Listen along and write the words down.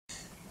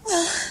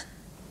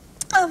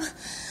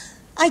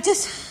I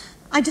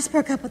just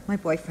broke up with my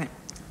boyfriend.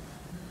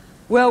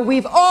 Well,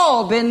 we've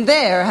all been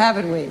there,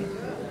 haven't we?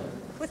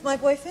 With my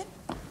boyfriend?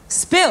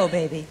 Spill,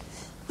 baby.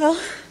 Well,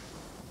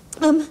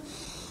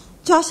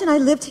 Josh and I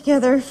lived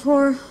together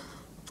for...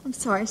 I'm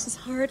sorry, this is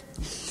hard.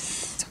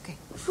 It's okay.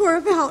 For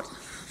about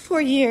 4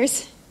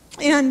 years.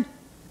 And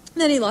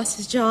then he lost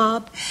his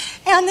job.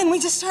 And then we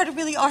just started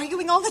really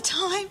arguing all the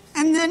time.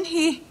 And then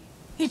he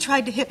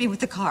tried to hit me with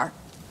the car.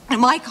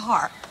 My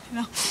car, you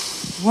know.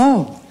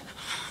 Whoa.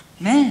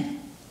 Man.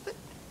 But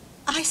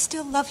I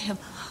still love him.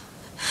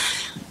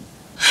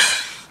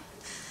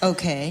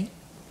 Okay,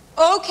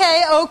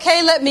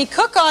 let me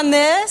cook on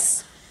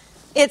this.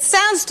 It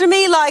sounds to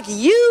me like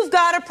you've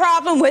got a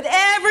problem with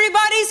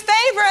everybody's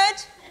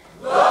favorite.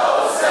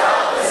 Low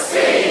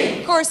self-esteem.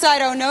 Of course, I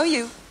don't know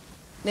you.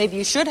 Maybe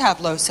you should have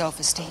low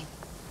self-esteem.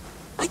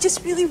 I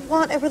just really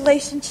want a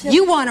relationship.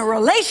 You want a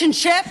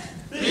relationship?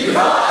 Because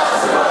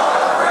you're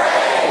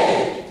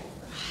afraid.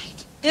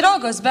 Right. It all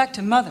goes back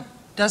to mother,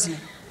 doesn't it?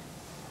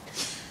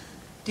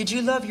 Did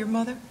you love your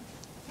mother?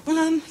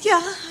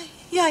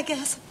 Yeah, I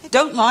guess.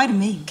 Don't lie to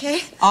me.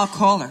 Okay. I'll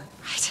call her.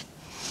 Right.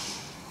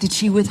 Did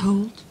she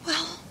withhold?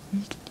 Well...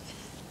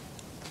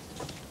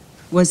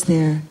 Was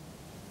there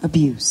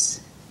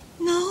abuse?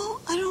 No,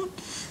 I don't...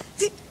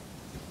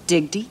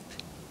 Dig deep?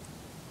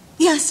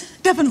 Yes,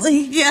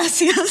 definitely.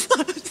 Yes.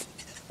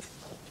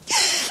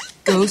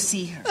 Go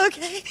see her.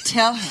 Okay.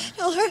 Tell her.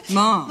 Tell her.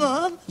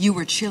 Mom, you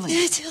were chilly.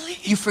 Yeah, chilly.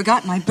 You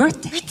forgot my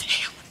birthday.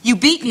 You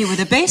beat me with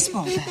a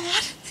baseball bat.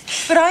 Bad.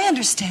 But I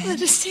understand. I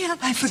understand.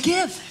 I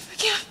forgive.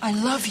 I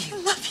love you.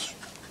 I love you.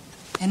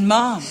 And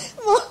Mom,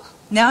 Mom.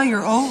 now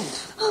you're old.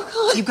 Oh,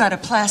 God. You've got a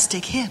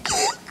plastic hip.